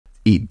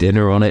eat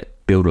dinner on it,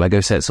 build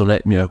Lego sets on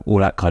it, all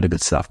that kind of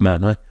good stuff,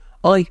 man.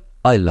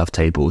 I love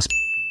tables.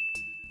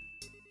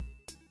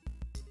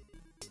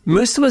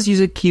 Most of us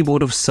use a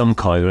keyboard of some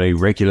kind on a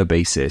regular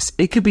basis.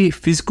 It could be a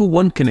physical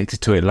one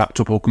connected to a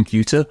laptop or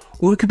computer,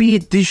 or it could be a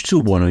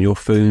digital one on your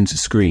phone's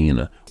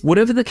screen.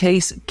 Whatever the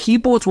case,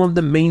 keyboards are one of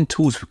the main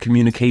tools for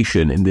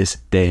communication in this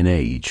day and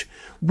age.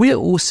 We're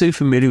also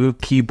familiar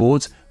with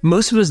keyboards.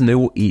 Most of us know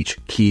what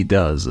each key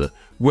does.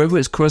 Whether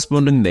its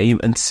corresponding name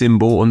and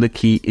symbol on the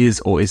key is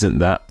or isn't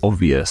that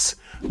obvious.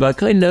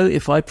 Like, I know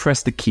if I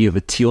press the key of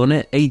a T on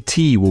it, a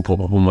T will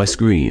pop up on my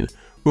screen.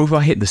 Or if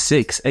I hit the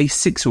 6, a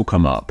 6 will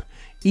come up.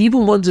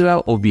 Even ones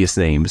without obvious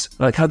names,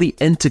 like how the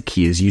Enter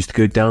key is used to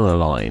go down a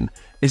line.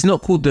 It's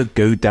not called the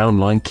Go Down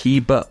line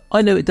key, but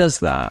I know it does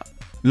that.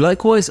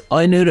 Likewise,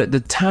 I know that the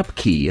Tab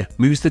key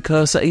moves the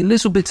cursor a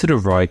little bit to the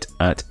right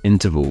at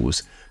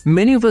intervals.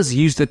 Many of us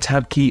use the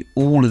Tab key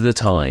all of the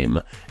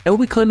time, and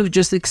we kind of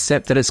just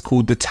accept that it's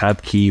called the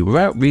Tab key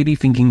without really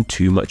thinking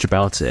too much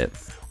about it.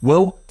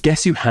 Well,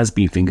 guess who has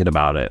been thinking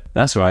about it?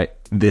 That's right,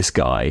 this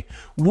guy.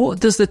 What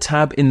does the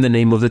tab in the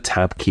name of the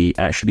Tab key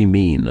actually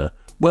mean?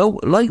 Well,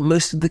 like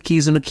most of the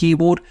keys on a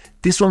keyboard,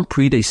 this one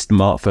predates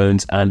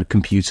smartphones and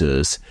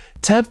computers.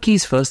 Tab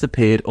keys first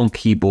appeared on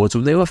keyboards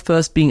when they were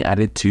first being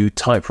added to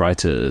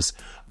typewriters.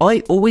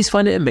 I always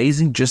find it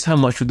amazing just how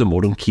much of the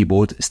modern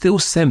keyboard still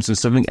stems from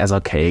something as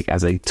archaic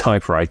as a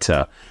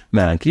typewriter.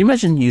 Man, can you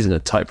imagine using a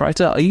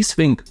typewriter? I used to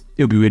think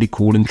it would be really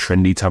cool and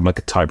trendy to have like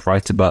a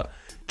typewriter, but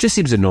it just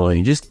seems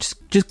annoying. Just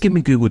give me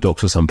Google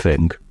Docs or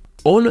something.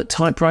 On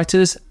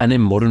typewriters and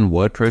in modern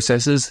word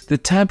processors, the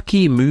Tab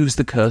key moves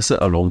the cursor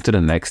along to the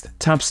next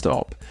tab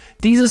stop.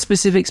 These are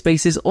specific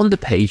spaces on the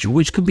page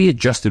which can be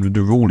adjusted with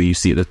the ruler you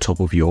see at the top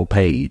of your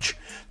page.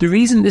 The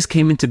reason this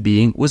came into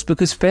being was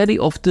because fairly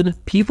often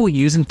people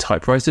using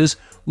typewriters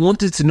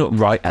wanted to not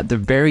write at the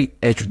very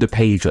edge of the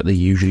page like they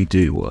usually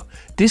do.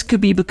 This could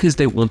be because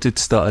they wanted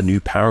to start a new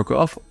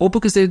paragraph, or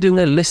because they were doing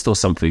a list or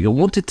something and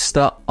wanted to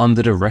start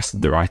under the rest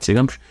of the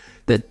writing.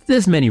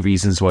 There's many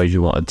reasons why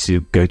you wanted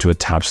to go to a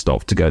tab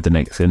stop to go to the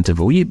next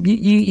interval. You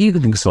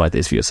can decide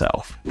this for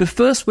yourself. The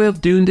first way of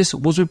doing this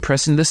was with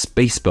pressing the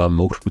spacebar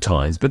multiple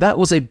times, but that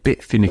was a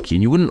bit finicky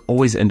and you wouldn't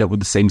always end up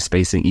with the same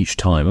spacing each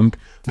time. I'm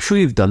sure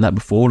you've done that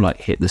before, like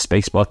hit the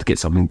spacebar to get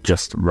something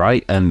just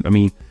right. And I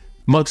mean,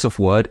 Microsoft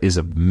Word is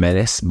a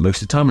menace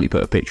most of the time when you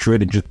put a picture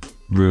in and just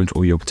ruins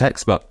all your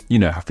text, but you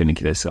know how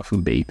finicky this stuff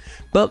can be.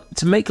 But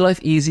to make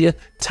life easier,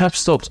 tab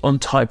stops on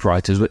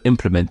typewriters were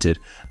implemented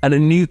and a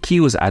new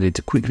key was added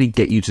to quickly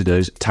get you to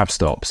those tab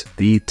stops,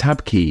 the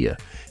Tab key.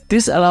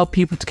 This allowed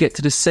people to get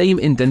to the same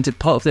indented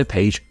part of their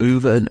page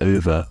over and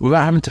over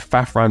without having to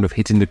faff around with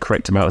hitting the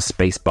correct amount of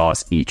space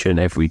bars each and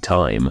every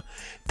time.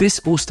 This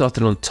all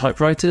started on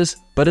typewriters,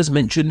 but as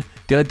mentioned,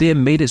 the idea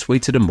made its way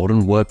to the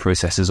modern word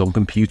processors on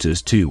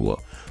computers too.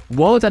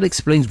 While that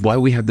explains why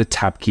we have the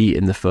Tab key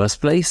in the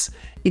first place,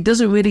 it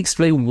doesn't really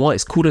explain why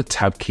it's called a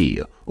Tab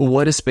key, or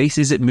why the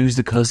spaces it moves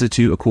the cursor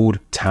to are called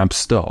tab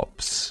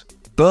stops.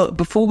 But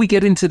before we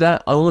get into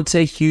that, I want to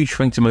say a huge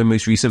thank to my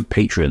most recent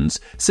patrons.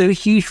 So a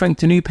huge thank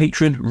to new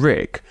patron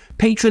Rick.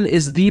 Patron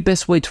is the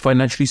best way to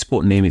financially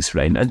support Name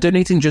Explained, and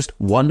donating just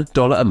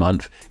 $1 a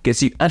month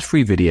gets you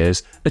ad-free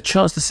videos, a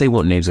chance to say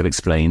what names I've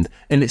explained,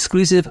 an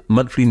exclusive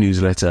monthly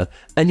newsletter,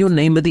 and your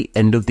name at the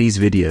end of these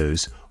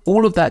videos.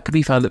 All of that can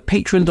be found at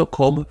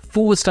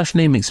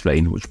patreon.com/Name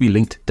Explained, which will be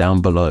linked down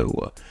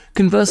below.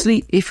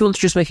 Conversely, if you want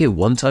to just make a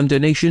one-time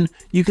donation,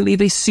 you can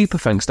leave a super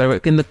thanks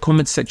directly in the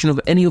comments section of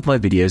any of my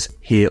videos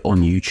here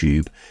on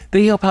YouTube.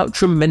 They help out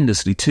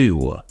tremendously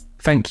too.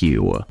 Thank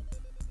you.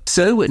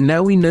 So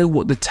now we know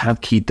what the Tab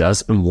key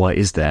does and why it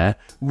is there.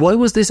 Why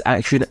was this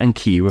action and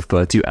key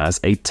referred to as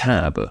a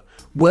tab?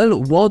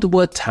 Well, while the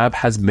word tab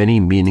has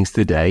many meanings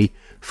today,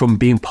 from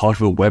being part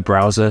of a web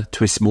browser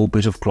to a small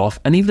bit of cloth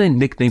and even a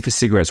nickname for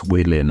cigarettes,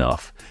 weirdly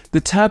enough, the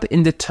tab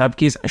in the Tab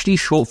key is actually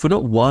short for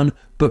not one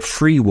but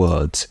 3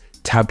 words: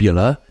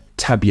 tabular,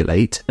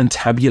 tabulate, and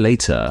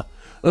tabulator.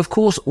 Of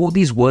course, all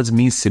these words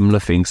mean similar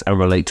things and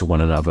relate to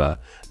one another,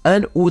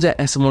 and all their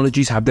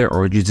etymologies have their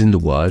origins in the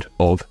word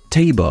of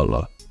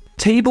table.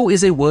 Table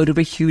is a word with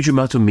a huge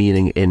amount of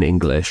meaning in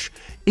English.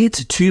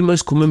 Its 2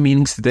 most common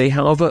meanings today,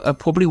 however, are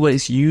probably when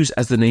it's used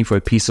as the name for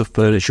a piece of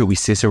furniture we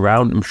sit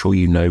around. I'm sure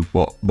you know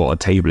what a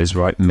table is,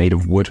 right? Made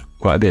of wood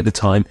quite a bit of the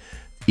time.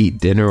 Eat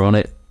dinner on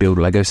it, build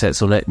Lego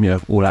sets on it,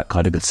 all that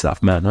kind of good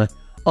stuff, man.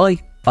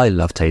 I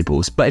love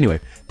tables. But anyway,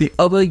 the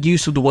other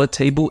use of the word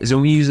table is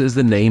when we use it as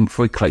the name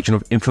for a collection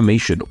of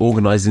information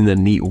organized in a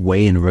neat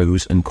way in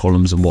rows and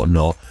columns and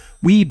whatnot.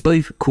 We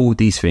both call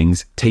these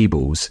things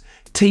tables.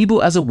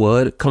 Table as a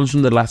word comes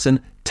from the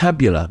Latin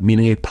tabula,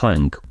 meaning a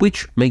plank,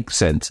 which makes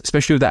sense,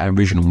 especially with that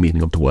original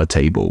meaning of the word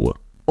table.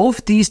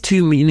 Of these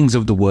 2 meanings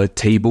of the word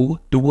table,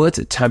 the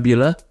words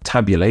tabula,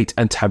 tabulate,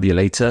 and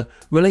tabulator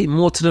relate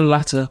more to the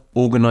latter,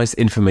 organized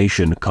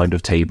information kind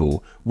of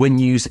table when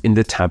used in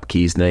the Tab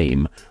key's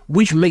name,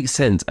 which makes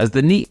sense as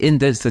the neat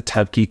indents the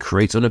Tab key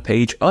creates on a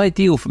page are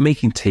ideal for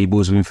making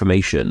tables of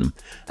information.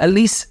 At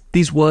least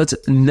These words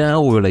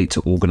now relate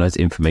to organized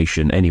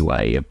information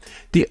anyway.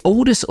 The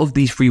oldest of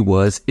these three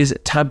words is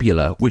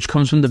tabular, which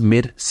comes from the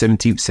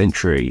mid-17th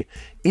century.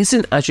 It's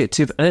an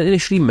adjective and it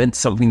initially meant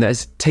something that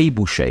is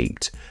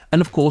table-shaped.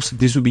 And of course,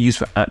 this would be used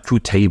for actual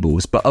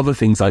tables, but other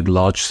things like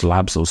large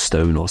slabs of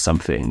stone or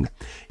something.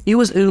 It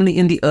was only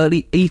in the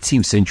early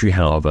 18th century,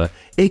 however,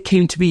 it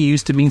came to be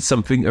used to mean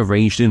something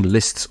arranged in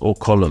lists or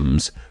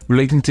columns,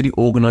 relating to the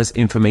organized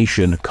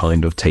information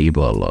kind of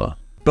table.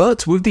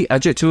 But with the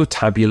adjective of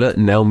tabular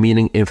now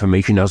meaning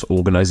information as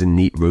organized in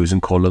neat rows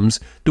and columns,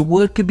 the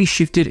word could be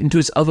shifted into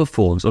its other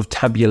forms of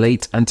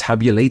tabulate and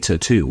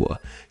tabulator too.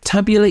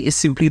 Tabulate is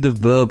simply the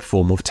verb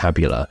form of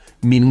tabular,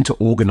 meaning to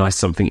organize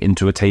something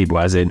into a table,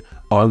 as in,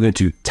 I'm going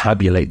to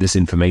tabulate this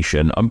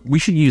information. We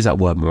should use that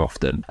word more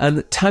often. And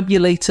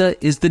tabulator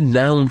is the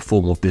noun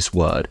form of this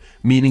word,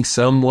 meaning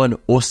someone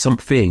or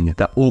something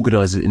that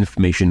organizes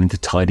information into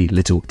tidy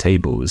little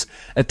tables.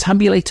 A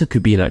tabulator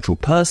could be an actual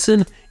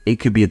person, it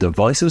could be a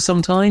device of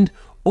some kind,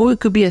 or it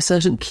could be a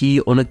certain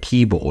key on a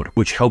keyboard,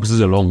 which helps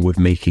us along with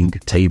making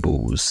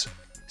tables.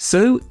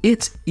 So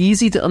it's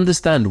easy to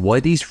understand why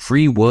these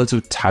three words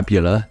of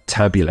tabular,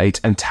 tabulate,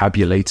 and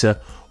tabulator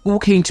all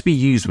came to be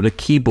used when a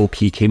keyboard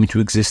key came into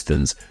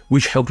existence,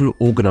 which helped with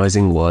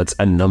organizing words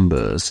and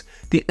numbers.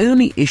 The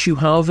only issue,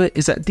 however,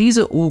 is that these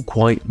are all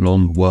quite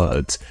long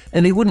words,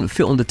 and they wouldn't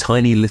fit on the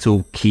tiny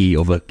little key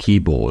of a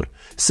keyboard,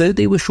 so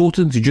they were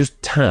shortened to just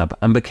tab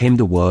and became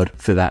the word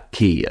for that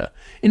key.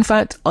 In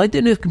fact, I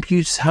don't know if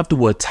computers have the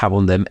word tab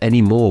on them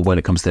anymore when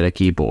it comes to their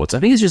keyboards. I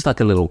think it's just like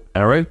a little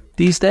arrow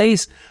these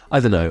days. I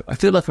don't know, I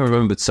feel like I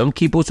remembered some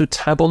keyboards with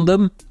tab on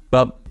them,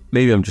 but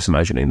maybe I'm just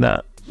imagining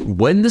that.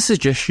 When the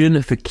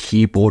suggestion for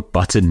keyboard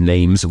button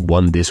names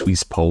won this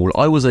week's poll,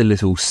 I was a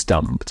little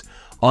stumped.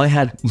 I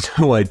had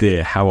no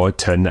idea how I'd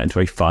turn that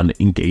into a fun,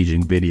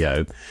 engaging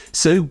video.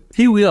 So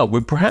here we are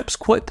with perhaps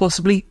quite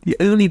possibly the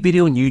only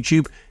video on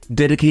YouTube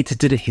dedicated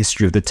to the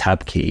history of the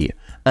tab key.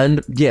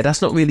 And yeah,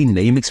 that's not really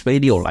name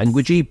explaining or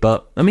languagey,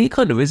 but I mean it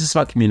kind of is. It's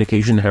about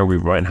communication, how we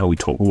write and how we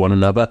talk with one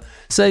another.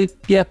 So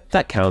yeah,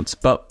 that counts.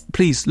 But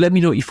please let me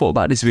know what you thought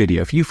about this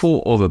video. If you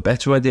thought of a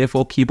better idea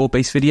for a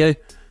keyboard-based video,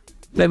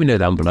 let me know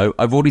down below.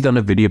 I've already done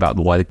a video about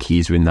why the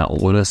keys are in that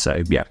order,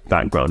 so yeah,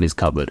 background is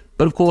covered.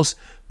 But of course,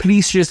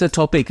 please suggest a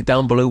topic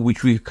down below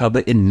which we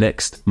cover in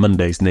next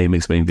Monday's Name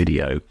Explain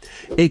video.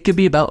 It could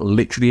be about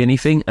literally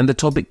anything, and the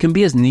topic can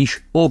be as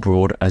niche or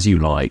broad as you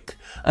like.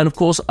 And of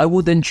course, I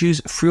will then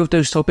choose 3 of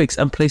those topics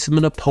and place them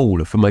in a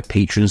poll for my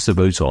patrons to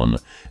vote on.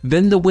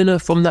 Then the winner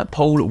from that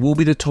poll will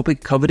be the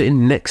topic covered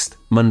in next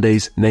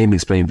Monday's Name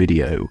Explain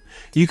video.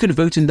 You can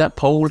vote in that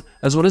poll,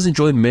 as well as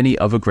enjoy many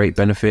other great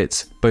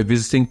benefits by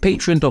visiting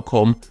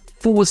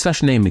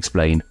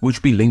patreon.com/nameexplain, which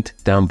will be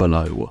linked down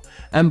below,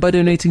 and by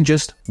donating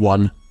just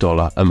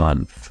 $1 a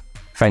month.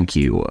 Thank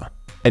you.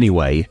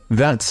 Anyway,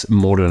 that's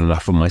more than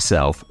enough for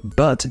myself,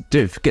 but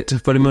don't forget to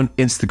follow me on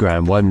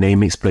Instagram where I'm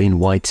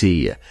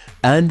NameExplainYT,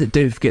 and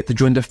don't forget to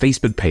join the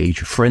Facebook page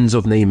Friends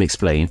of Name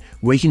Explain,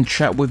 where you can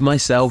chat with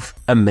myself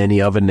and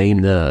many other name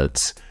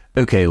nerds.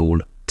 Okay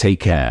all, take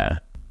care.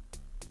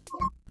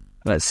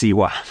 Let's see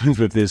what happens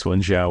with this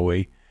one, shall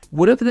we?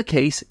 Whatever the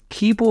case,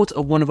 keyboards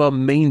are one of our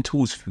main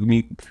tools for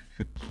me.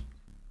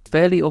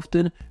 Fairly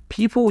often,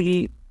 people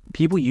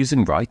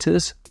using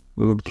writers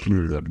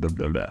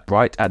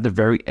right at the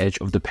very edge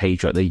of the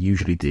page like they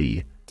usually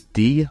do.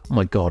 Oh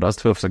my god, that's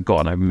the first I got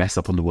and I messed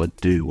up on the word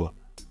do.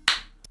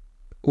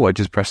 Oh, I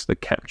just pressed the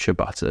capture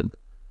button.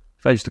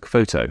 If I just took a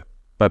photo,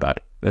 my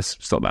bad. Let's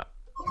stop that.